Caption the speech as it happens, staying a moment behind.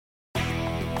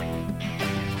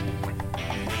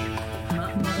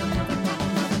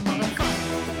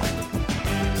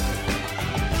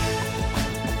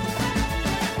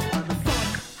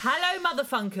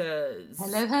Funkers.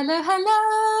 Hello, hello,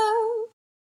 hello.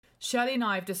 Shirley and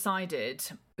I have decided,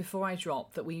 before I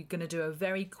drop, that we're going to do a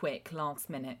very quick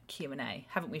last-minute Q&A.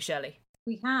 Haven't we, Shirley?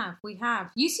 We have.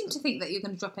 You seem to think that you're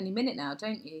going to drop any minute now,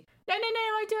 don't you? No,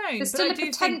 I don't. There's still a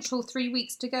potential 3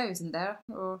 weeks to go, isn't there?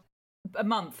 Or a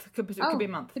month. Could be a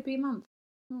month. Could be a month.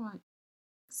 All right.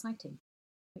 Exciting.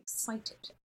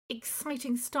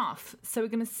 Exciting stuff. So we're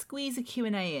going to squeeze a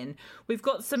Q&A in. We've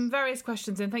got some various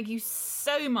questions in. Thank you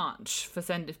so much for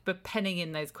penning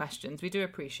in those questions. We do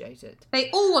appreciate it. They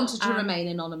all wanted to remain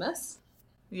anonymous.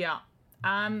 Yeah.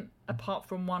 Apart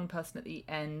from one person at the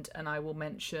end, and I will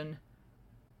mention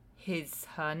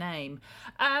her name.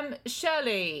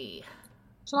 Shirley,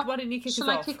 why don't you kick us off?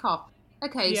 Shall I kick off?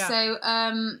 Okay, yeah. So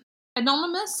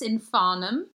Anonymous in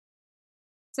Farnham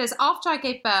says, after I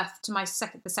gave birth to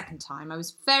the second time, I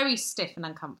was very stiff and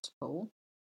uncomfortable,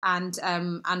 and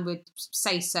would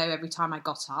say so every time I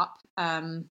got up.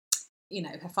 Her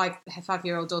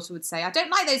 5-year-old daughter would say, I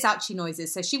don't like those ouchy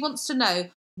noises. So she wants to know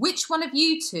which one of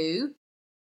you two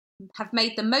have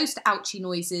made the most ouchy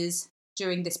noises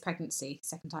during this pregnancy,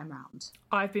 second time round.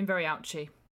 I've been very ouchy.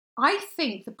 I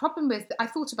think the problem I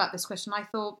thought about this question, I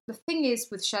thought the thing is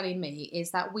with Shelley and me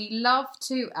is that we love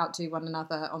to outdo one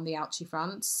another on the ouchy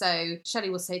front. So Shelley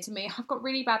will say to me, I've got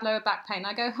really bad lower back pain.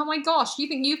 I go, oh my gosh, you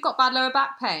think you've got bad lower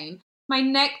back pain? My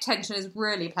neck tension is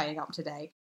really playing up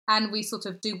today. And we sort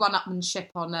of do one-upmanship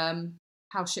on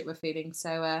how shit we're feeling.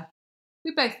 So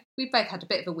we both had a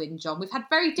bit of a whinge on. We've had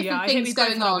very different things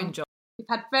going on. We've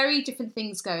had very different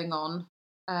things going on.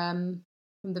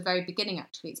 From the very beginning,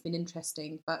 actually, it's been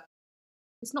interesting, but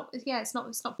it's not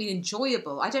been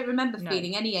enjoyable. I don't remember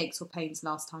feeling any aches or pains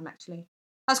last time, actually.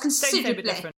 I was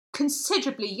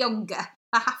considerably younger,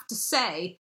 I have to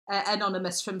say,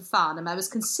 Anonymous from Farnham. I was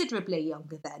considerably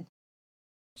younger then.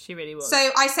 She really was. So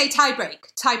I say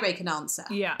tie-break an answer.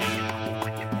 Yeah.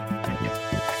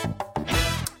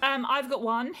 I've got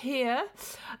one here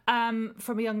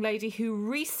from a young lady who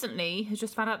recently has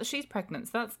just found out that she's pregnant.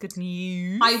 So that's good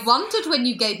news. I wondered when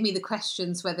you gave me the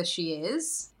questions whether she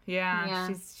is. Yeah.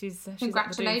 She's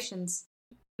congratulations.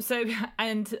 So,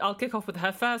 and I'll kick off with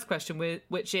her first question,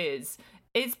 which is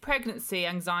pregnancy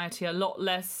anxiety a lot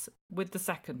less with the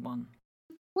second one?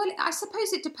 Well, I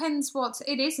suppose it depends what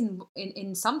it is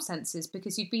in some senses,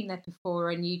 because you've been there before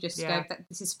and you just go,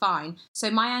 this is fine.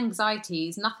 So my anxiety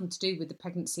is nothing to do with the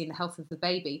pregnancy and the health of the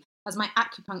baby. As my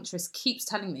acupuncturist keeps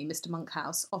telling me, Mr.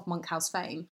 Monkhouse, of Monkhouse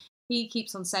fame, he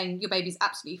keeps on saying, your baby's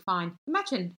absolutely fine.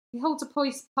 Imagine, he holds a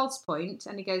pulse point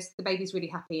and he goes, the baby's really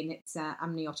happy and it's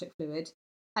amniotic fluid.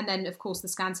 And then, of course, the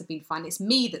scans have been fine. It's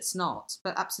me that's not,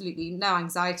 but absolutely no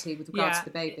anxiety with regards to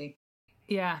the baby.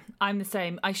 Yeah, I'm the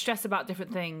same. I stress about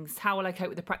different things. How will I cope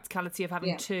with the practicality of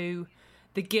having two?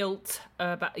 The guilt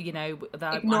about,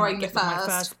 that ignoring my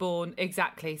firstborn.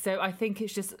 Exactly. So I think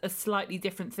it's just a slightly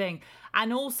different thing.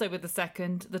 And also with the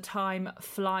second, the time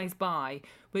flies by,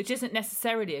 which isn't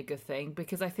necessarily a good thing,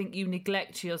 because I think you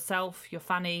neglect yourself, your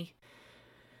fanny,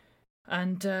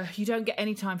 and you don't get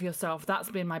any time for yourself. That's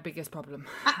been my biggest problem.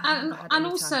 And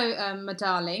also, my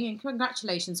darling, and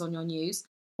congratulations on your news.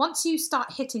 Once you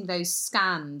start hitting those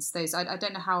scans, I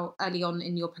don't know how early on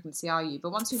in your pregnancy are you,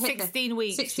 but once you hit 16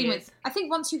 weeks. I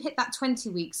think once you hit that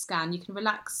 20-week scan, you can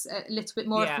relax a little bit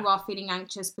more if you are feeling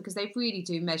anxious, because they really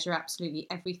do measure absolutely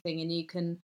everything, and you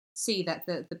can see that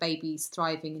the baby's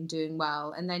thriving and doing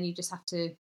well, and then you just have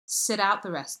to sit out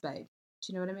the rest, babe.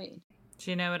 Do you know what I mean?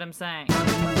 Do you know what I'm saying?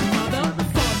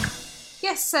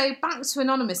 Yes, so back to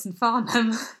Anonymous in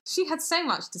Farnham. She had so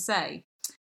much to say.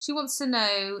 She wants to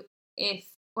know if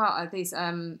she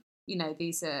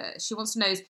wants to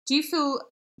know, do you feel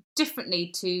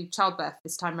differently to childbirth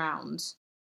this time round,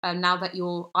 now that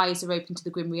your eyes are open to the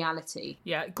grim reality?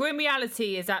 Yeah, grim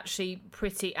reality is actually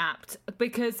pretty apt,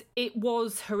 because it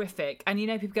was horrific. And,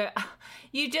 people go,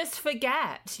 you just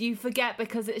forget. You forget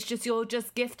because you're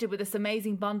just gifted with this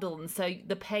amazing bundle. And so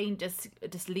the pain just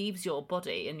leaves your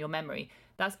body and your memory.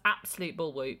 That's absolute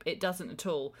bullwhoop. It doesn't at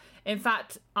all. In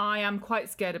fact, I am quite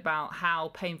scared about how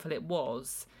painful it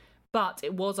was, but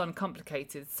it was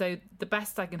uncomplicated. So the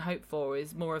best I can hope for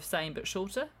is more of same but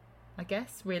shorter, I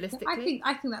guess, realistically.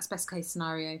 I think that's best case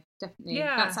scenario, definitely.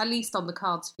 Yeah. That's at least on the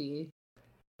cards for you.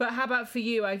 But how about for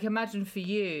you? I can imagine for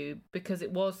you, because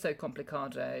it was so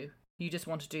complicado, you just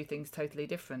want to do things totally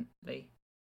differently.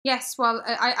 Yes, well,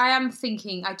 I am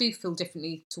thinking, I do feel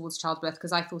differently towards childbirth,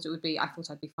 because I thought I'd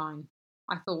be fine.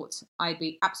 I thought I'd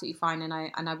be absolutely fine, and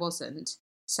I wasn't.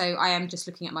 So I am just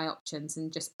looking at my options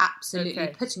and just absolutely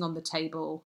putting on the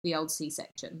table the old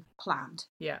C-section planned.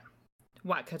 Yeah.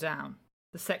 Whack her down.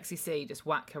 The sexy C, just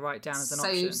whack her right down as an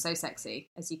option. So sexy,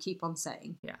 as you keep on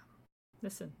saying. Yeah.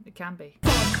 Listen, it can be.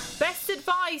 Best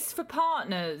advice for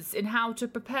partners in how to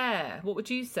prepare. What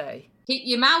would you say? Keep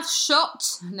your mouth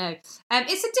shut. No.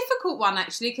 It's a difficult one,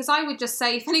 actually, because I would just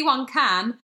say, if anyone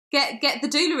can, get the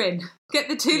doula in. Get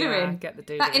the doula in. Get the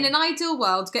doula in an ideal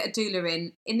world, get a doula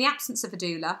in. In the absence of a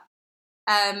doula,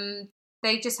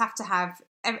 they just have to have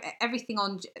everything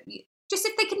on. Just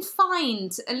if they can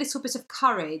find a little bit of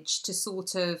courage to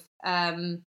sort of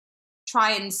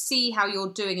try and see how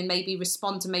you're doing and maybe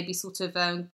respond and maybe sort of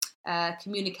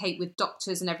communicate with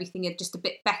doctors and everything just a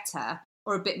bit better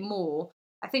or a bit more.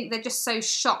 I think they're just so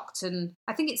shocked, and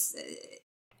I think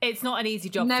it's not an easy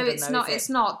job. No, for them, it's though, not. is it? It's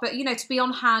not. But to be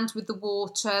on hand with the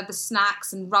water, the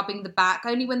snacks, and rubbing the back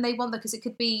only when they want them, because it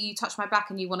could be you touch my back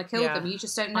and you want to kill them. You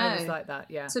just don't know. I was like that.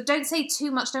 Yeah. So don't say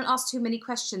too much. Don't ask too many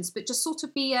questions. But just sort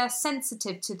of be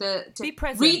sensitive to be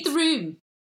present. Read the room.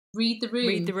 Read the room.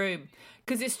 Read the room.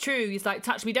 Because it's true. It's like,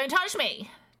 touch me, don't touch me.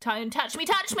 Don't touch me,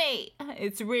 touch me.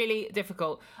 It's really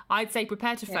difficult. I'd say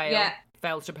prepare to fail. Yeah.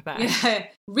 Fail to prepare. Yeah.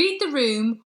 Read the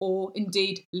room, or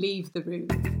indeed leave the room.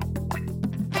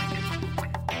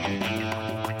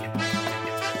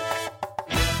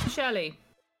 Shirley.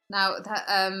 Now,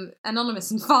 that,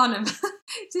 Anonymous and Farnham,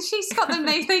 she's got them,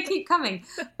 they keep coming.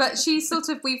 But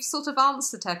we've sort of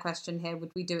answered her question here,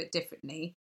 would we do it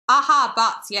differently? Aha,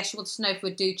 but, yes, she wants to know if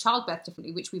we'd do childbirth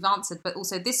differently, which we've answered. But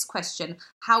also this question,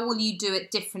 how will you do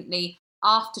it differently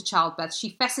after childbirth?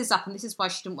 She fesses up, and this is why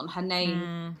she didn't want her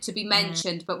name to be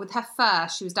mentioned. But with her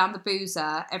first, she was down the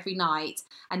boozer every night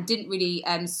and didn't really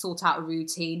sort out a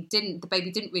routine. The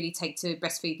baby didn't really take to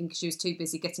breastfeeding because she was too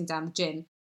busy getting down the gin.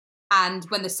 And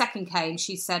when the second came,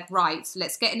 she said, right,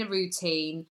 let's get in a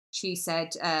routine. She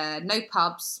said, no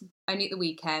pubs, only at the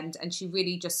weekend. And she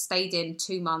really just stayed in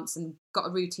 2 months and got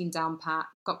a routine down pat,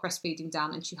 got breastfeeding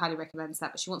down. And she highly recommends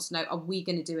that. But she wants to know, are we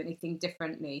going to do anything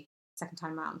differently second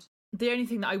time round? The only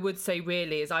thing that I would say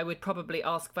really is I would probably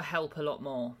ask for help a lot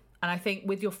more. And I think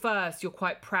with your first, you're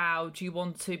quite proud. You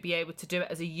want to be able to do it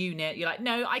as a unit. You're like,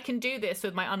 no, I can do this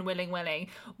with my unwilling willing.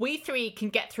 We three can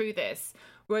get through this.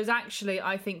 Whereas actually,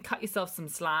 I think cut yourself some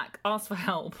slack, ask for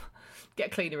help, get a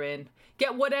cleaner in,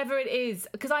 get whatever it is.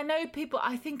 Because I know people,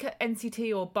 I think at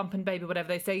NCT or Bump and Baby, whatever,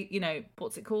 they say,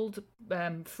 what's it called?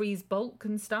 Freeze bulk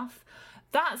and stuff.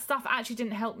 That stuff actually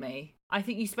didn't help me. I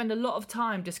think you spend a lot of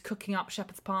time just cooking up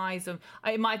shepherd's pies, and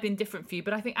it might have been different for you,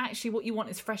 but I think actually what you want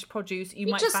is fresh produce. You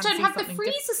might just fancy don't have the something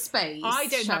freezer space. I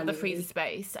don't have the Shirley. freezer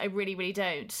space. I really, really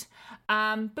don't.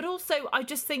 But also, I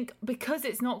just think because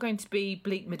it's not going to be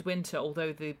bleak midwinter,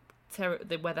 although the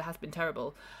weather has been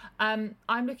terrible, I'm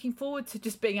looking forward to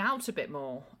just being out a bit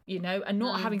more, and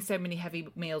not having so many heavy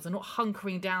meals and not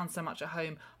hunkering down so much at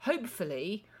home.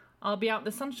 Hopefully, I'll be out in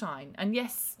the sunshine. And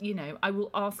yes, I will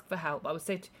ask for help. I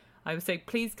would say,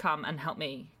 please come and help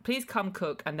me. Please come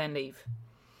cook and then leave.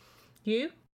 You?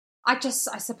 I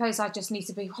suppose I just need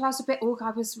to be. Well,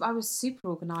 I was super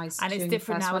organised, and it's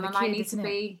different now with a kid, isn't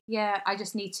it? Yeah, I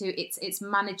just need to. It's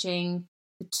managing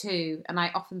the two, and I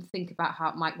often think about how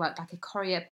it might work, like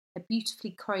a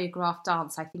beautifully choreographed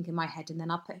dance. I think in my head, and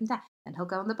then I'll put him there, then he'll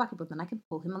go on the bucket board, then I can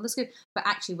pull him on the scoop. But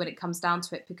actually, when it comes down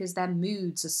to it, because their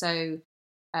moods are so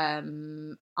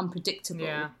unpredictable.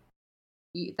 Yeah.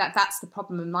 That's the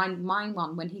problem. And mine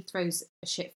one, when he throws a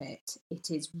shit fit,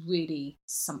 it is really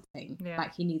something. Yeah.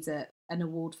 Like he needs an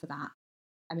award for that.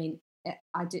 I mean,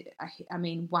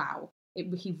 wow.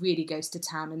 He really goes to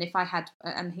town. And if I had,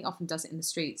 and he often does it in the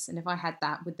streets, and if I had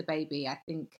that with the baby, I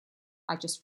think I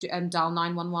just dial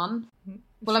 911.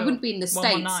 Well, I wouldn't be in the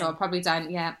States, so I probably don't.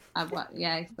 Yeah,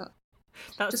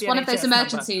 That's just one of those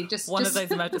emergency, one of those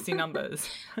emergency numbers.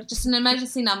 Just an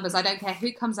emergency numbers. I don't care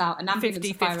who comes out. An ambulance,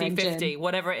 50, fire 50, engine, 50,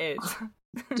 whatever it is.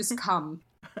 Just come.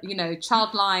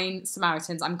 Childline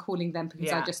Samaritans. I'm calling them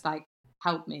because I just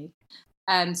help me.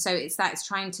 So it's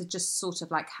trying to just sort of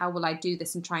how will I do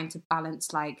this, and trying to balance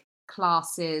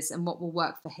classes and what will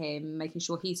work for him, making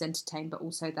sure he's entertained, but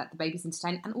also that the baby's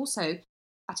entertained. And also,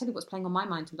 I tell you what's playing on my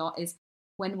mind a lot is,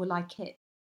 when will I kip?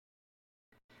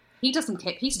 He doesn't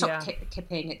kip. He stopped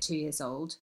kipping at 2 years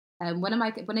old.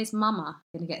 When is Mama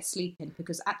going to get sleep in?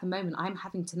 Because at the moment, I'm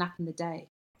having to nap in the day.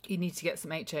 You need to get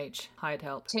some HH, hired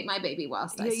help. Take my baby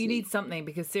whilst I sleep. You need something,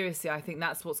 because seriously, I think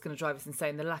that's what's going to drive us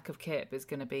insane. The lack of kip is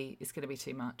going to be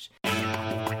too much.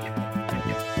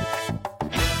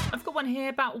 I've got one here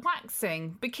about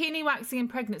waxing. Bikini waxing in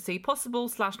pregnancy,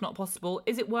 possible/not possible.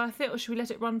 Is it worth it, or should we let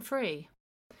it run free?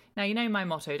 Now, you know my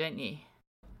motto, don't you?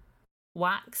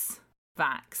 Wax,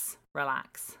 vax,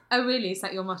 relax. Oh, really? Is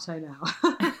that your motto now?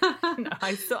 No,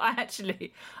 I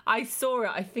saw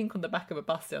it, I think, on the back of a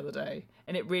bus the other day,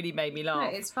 and it really made me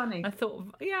laugh. No, it's funny. I thought,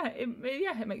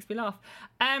 it makes me laugh.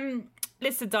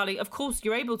 listen, darling, of course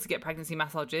you're able to get pregnancy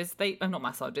massages. Not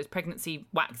massages, pregnancy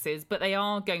waxes, but they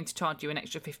are going to charge you an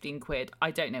extra 15 quid.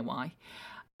 I don't know why.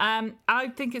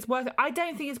 I think it's worth it. I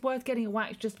don't think it's worth getting a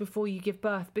wax just before you give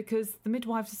birth because the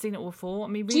midwives have seen it all before. I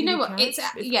mean, really, do you know what?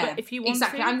 If you want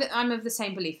exactly. To. I'm of the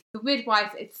same belief. The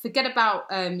midwife, forget about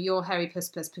your hairy puss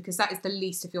because that is the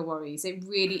least of your worries. It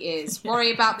really is.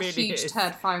 Worry about the really huge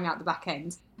turd firing out the back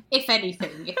end. If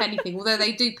anything, although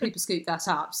they do pooper scoop that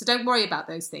up, so don't worry about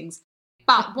those things.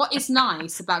 But what is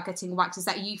nice about getting a wax is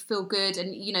that you feel good,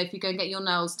 and you know if you go and get your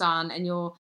nails done and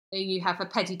you have a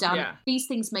pedi done, these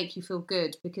things make you feel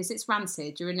good because it's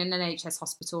rancid. You're in an NHS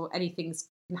hospital, anything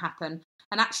can happen.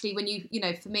 And actually, when you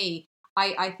know, for me,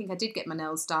 I think I did get my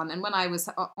nails done, and when I was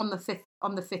on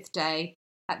the fifth day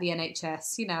at the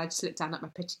NHS, you know, I just looked down at my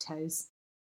pretty toes.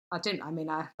 I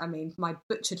mean, my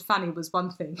butchered fanny was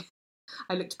one thing.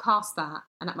 I looked past that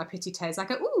and at my pretty toes. I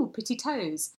go, ooh, pretty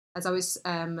toes. As I was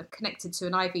connected to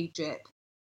an IV drip,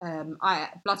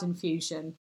 blood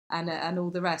infusion, and all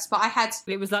the rest. But I had.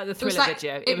 It was like the Thriller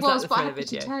video. It was like the Thriller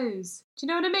video. Toes. Do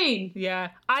you know what I mean?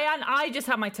 Yeah, I just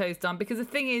had my toes done because the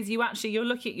thing is, you're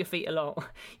looking at your feet a lot.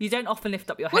 You don't often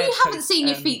lift up your head. Well, you haven't seen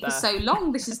your feet for so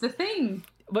long. This is the thing.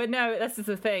 Well, no, this is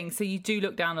the thing. So you do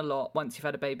look down a lot once you've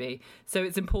had a baby. So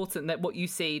it's important that what you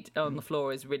see on the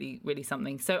floor is really, really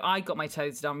something. So I got my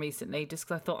toes done recently just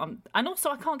because I thought and also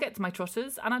I can't get to my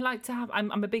trotters, and I like to have.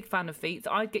 I'm a big fan of feet.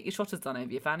 So I'd get your trotters done over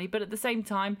your fanny, but at the same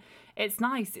time, it's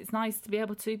nice. It's nice to be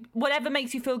able to whatever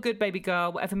makes you feel good, baby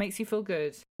girl. Whatever makes you feel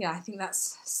good. Yeah, I think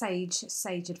that's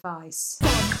sage advice.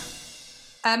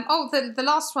 The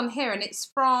last one here, and it's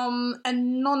from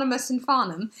Anonymous in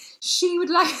Farnham. She would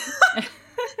like.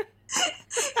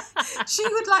 She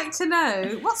would like to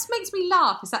know what makes me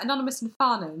laugh is that Anonymous in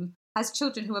Farnham has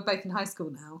children who are both in high school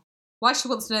now. Why she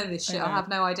wants to know this shit, I have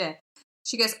no idea.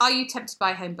 She goes, "Are you tempted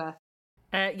by home birth?"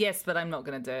 Yes, but I'm not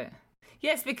going to do it.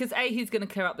 Yes, because A, he's going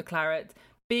to clear up the claret.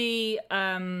 B,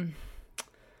 I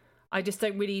just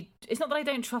don't really. It's not that I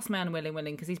don't trust my unwilling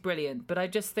willing because he's brilliant, but I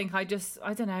just think I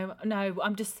don't know. No,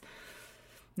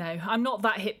 I'm not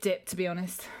that hip dip, to be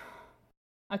honest.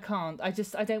 I can't. I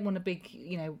don't want a big,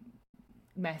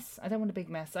 mess. I don't want a big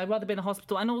mess. I'd rather be in a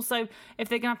hospital. And also, if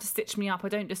they're going to have to stitch me up, I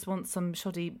don't just want some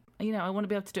shoddy, I want to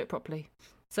be able to do it properly.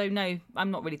 So no,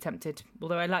 I'm not really tempted,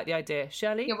 although I like the idea.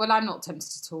 Shirley? Yeah, well, I'm not tempted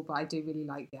at all, but I do really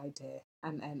like the idea.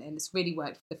 And it's really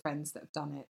worked for the friends that have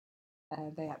done it.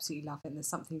 They absolutely love it. And there's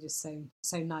something just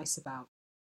so nice about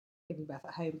giving birth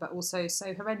at home, but also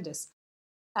so horrendous.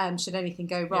 Should anything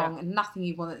go wrong, and nothing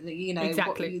you want,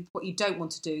 exactly. What you don't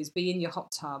want to do is be in your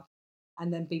hot tub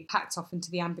and then be packed off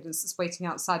into the ambulance that's waiting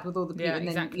outside with all the people and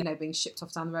then, being shipped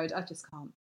off down the road. I just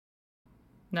can't.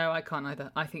 No, I can't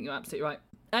either. I think you're absolutely right.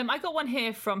 I got one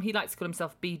here from, he likes to call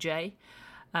himself BJ,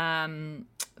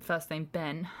 first name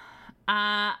Ben.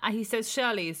 And he says,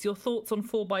 Shirley's, your thoughts on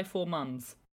 4x4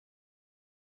 mums?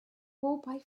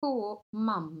 4x4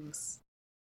 mums?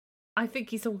 I think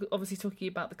he's obviously talking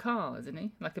about the car, isn't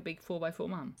he? Like a big 4x4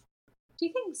 mum. Do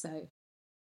you think so?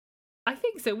 I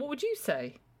think so. What would you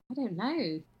say? I don't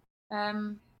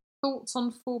know. Thoughts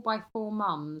on 4x4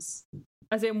 mums?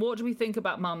 As in, what do we think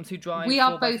about mums who drive 4x4s? We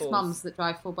are both mums that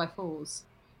drive 4x4s.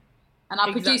 And our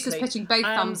producer's putting both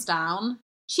thumbs down.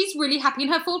 She's really happy in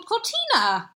her Ford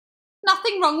Cortina.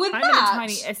 Nothing wrong with that. I'm in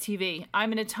a tiny SUV.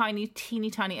 I'm in a teeny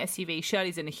tiny SUV.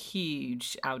 Shirley's in a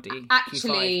huge Audi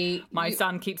Actually, Q5. My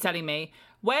son keeps telling me,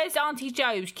 where's Auntie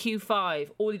Jo's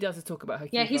Q5? All he does is talk about her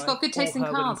Q5. Yeah, he's got good taste in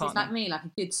cars. He's like me, like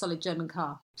a good solid German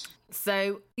car.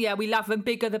 So, yeah, we love them.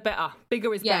 Bigger the better.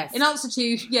 Bigger is best. In answer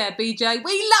to, BJ,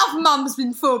 we love mums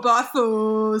with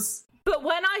 4x4s. But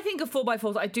when I think of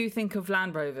 4x4s, I do think of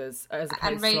Land Rovers as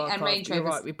opposed to our cars. Range Rovers.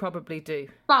 You're right, we probably do.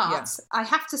 But I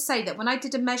have to say that when I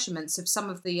did a measurements of some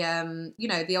of the,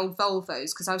 the old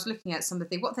Volvos, because I was looking at some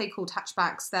of what they called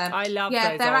hatchbacks. I love those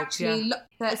they're old, actually,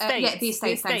 the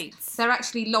estates. They're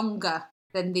actually longer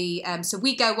than the, so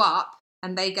we go up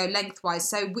and they go lengthwise.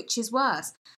 So which is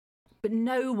worse? But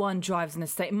no one drives an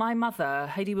estate. My mother,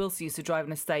 Hayley Wilson, used to drive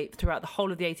an estate throughout the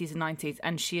whole of the 80s and 90s,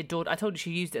 and she adored. I told her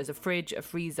she used it as a fridge, a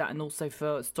freezer, and also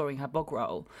for storing her bog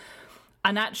roll.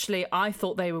 And actually, I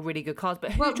thought they were really good cars.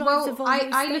 But who drives a Volvo I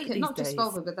estate look at these not days? just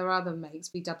Volvo, but there are other makes,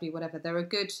 VW, whatever. There are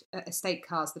good estate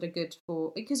cars that are good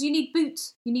for, because you need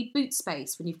boot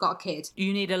space when you've got a kid.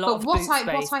 You need a lot of boot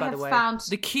space, by the way. Found,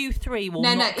 the Q3 will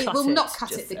not cut it. No, it will not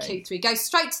cut it, the Q3. Go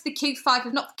straight to the Q5,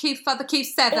 if not the Q5, the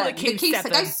Q7. Or the Q7.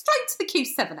 Go straight to the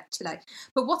Q7, actually.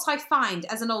 But what I find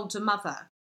as an older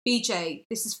mother, BJ,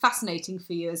 this is fascinating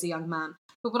for you as a young man,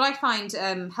 but what I find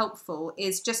helpful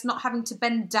is just not having to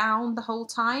bend down the whole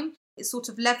time. It's sort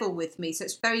of level with me, so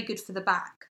it's very good for the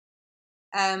back.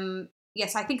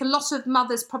 yes, I think a lot of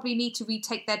mothers probably need to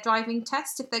retake their driving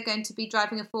test if they're going to be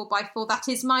driving a 4x4. That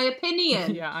is my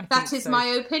opinion. That is my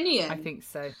opinion. I think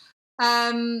so.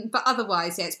 But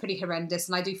otherwise, yeah, it's pretty horrendous,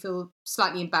 and I do feel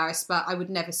slightly embarrassed, but I would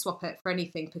never swap it for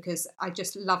anything because I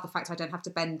just love the fact I don't have to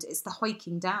bend. It's the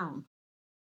hiking down.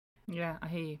 Yeah, I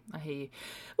hear you.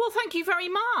 Well, thank you very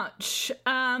much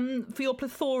for your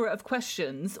plethora of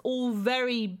questions, all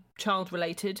very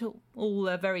child-related,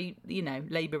 all very,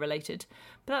 labour-related.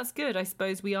 But that's good. I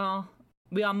suppose we are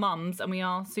mums, and we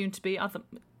are soon to be other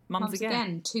mums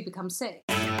again. To become sick.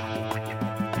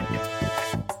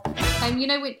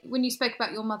 When you spoke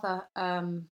about your mother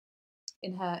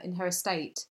in her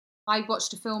estate, I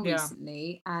watched a film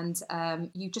recently, and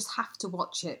you just have to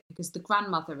watch it because the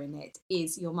grandmother in it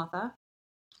is your mother.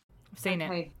 I've seen it.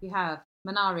 Okay, you have.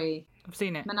 Minari. I've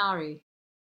seen it. Minari.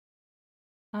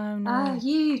 Oh, no.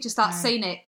 You just start seen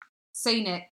it.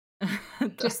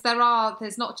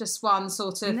 There's not just one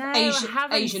sort of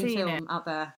Asian film out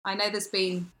there. I know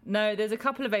there's a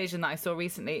couple of Asian that I saw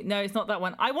recently. No, it's not that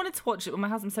one. I wanted to watch it, but my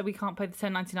husband said we can't pay the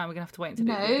 $10.99. We're gonna have to wait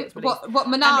until it gets released. What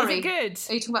Minari? Is it good?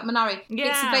 Are you talking about Minari? Yeah.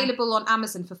 It's available on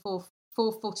Amazon for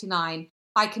 $4.49.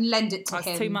 I can lend it to him.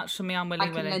 That's too much for me. I'm willing.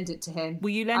 I can lend it to him. Will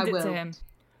you lend it to him?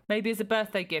 Maybe as a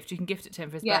birthday gift. You can gift it to him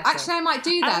for his birthday. Yeah, actually, I might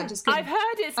do that. I've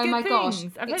heard it's good. Oh my gosh,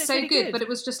 it's so good. But it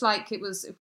was just like it was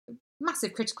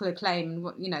massive critical acclaim.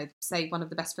 Say one of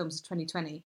the best films of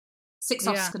 2020. 6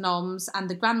 Oscar noms, and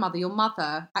the grandmother, your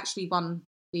mother, actually won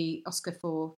the Oscar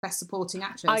for Best Supporting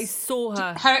Actress. I saw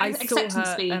her. Acceptance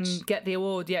speech. Get the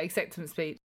award. Yeah, acceptance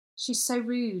speech. She's so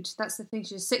rude. That's the thing.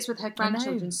 She just sits with her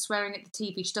grandchildren, swearing at the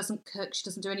TV. She doesn't cook. She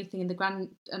doesn't do anything. And the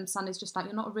grandson is just like,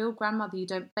 "You're not a real grandmother. You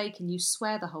don't bake, and you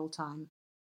swear the whole time."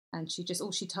 And she just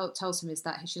all she tells him is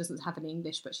that she doesn't have any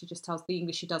English, but she just tells the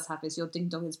English she does have is your ding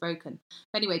dong is broken.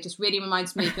 But anyway, just really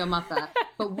reminds me of your mother.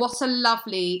 But what a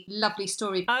lovely, lovely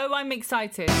story. Oh, I'm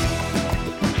excited.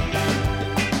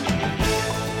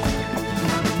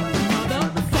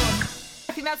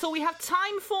 I think that's all we have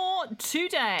time for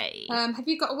today. Have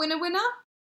you got a winner?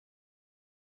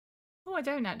 Oh, I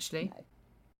don't actually.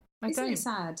 No. Isn't it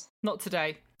sad? Not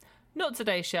today,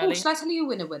 Shirley. Oh, shall I tell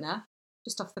you a winner?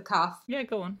 Just off the cuff. Yeah,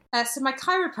 go on. So my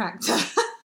chiropractor.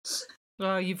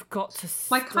 Oh, you've got to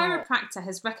stop. My chiropractor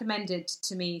has recommended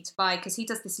to me to buy, because he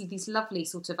does these lovely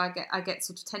sort of, I get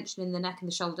sort of tension in the neck and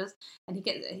the shoulders, and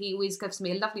he always gives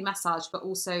me a lovely massage, but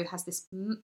also has this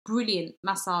brilliant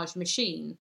massage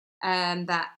machine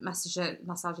that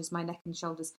massages my neck and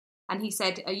shoulders. And he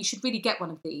said, you should really get one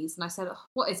of these. And I said,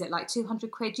 what is it, like 200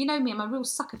 quid? You know me, I'm a real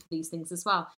sucker for these things as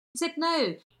well. He said,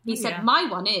 no. He said, my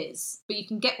one is, but you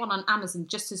can get one on Amazon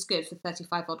just as good for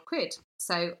 35 odd quid.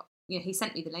 So, he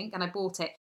sent me the link and I bought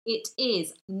it. It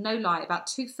is, no lie, about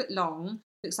 2 foot long.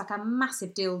 Looks like a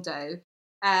massive dildo.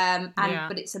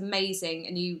 But it's amazing.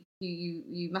 And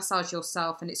you massage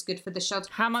yourself and it's good for the shoulders.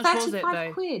 How much was it though?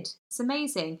 35 quid. It's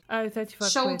amazing. Oh, 35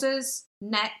 Shoulders,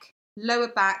 quid. Neck, lower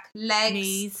back, legs,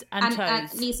 knees and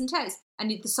toes. Knees and toes, and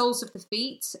the soles of the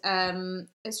feet.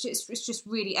 It's just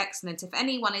really excellent. If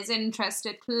anyone is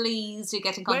interested, please do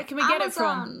get in contact. Where can we get it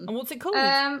from? And what's it called?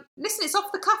 Listen, it's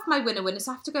off the cuff. My winner,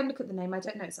 so I have to go and look at the name. I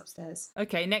don't know. It's upstairs.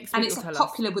 Okay, next week. And it's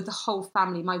popular with the whole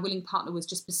family. My willing partner was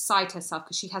just beside herself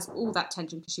because she has all that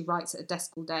tension because she writes at a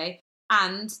desk all day,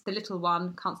 and the little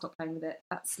one can't stop playing with it.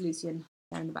 That's Lucian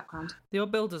there in the background. The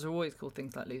old builders are always called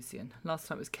things like Lucian. Last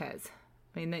time it was Kez.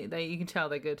 I mean, they you can tell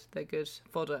they're good. They're good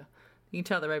fodder. You can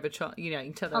tell they're overcharged. You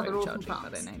can tell they're overcharging by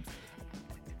their names.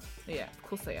 Yeah, of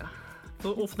course they are.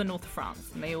 All for the north of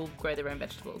France, and they all grow their own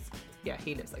vegetables. Yeah,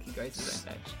 he looks like he grows his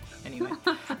own veg. Anyway,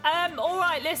 all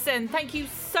right. Listen, thank you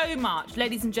so much,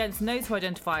 ladies and gents, and those who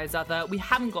identify as other. We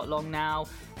haven't got long now.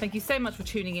 Thank you so much for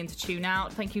tuning in to Tune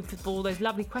Out. Thank you for all those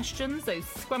lovely questions, those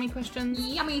scrummy questions.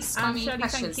 Yummy, scrummy Shirley,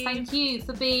 questions. Thank you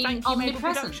for being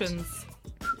omnipresent.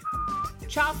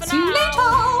 Ciao for See you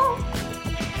now. later.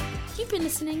 You've been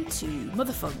listening to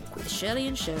Mother Funk with Shirley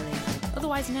and Shirley,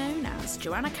 otherwise known as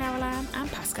Joanna Carolan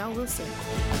and Pascal Wilson,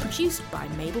 produced by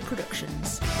Mabel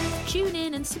Productions. Tune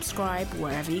in and subscribe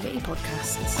wherever you get your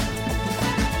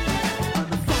podcasts.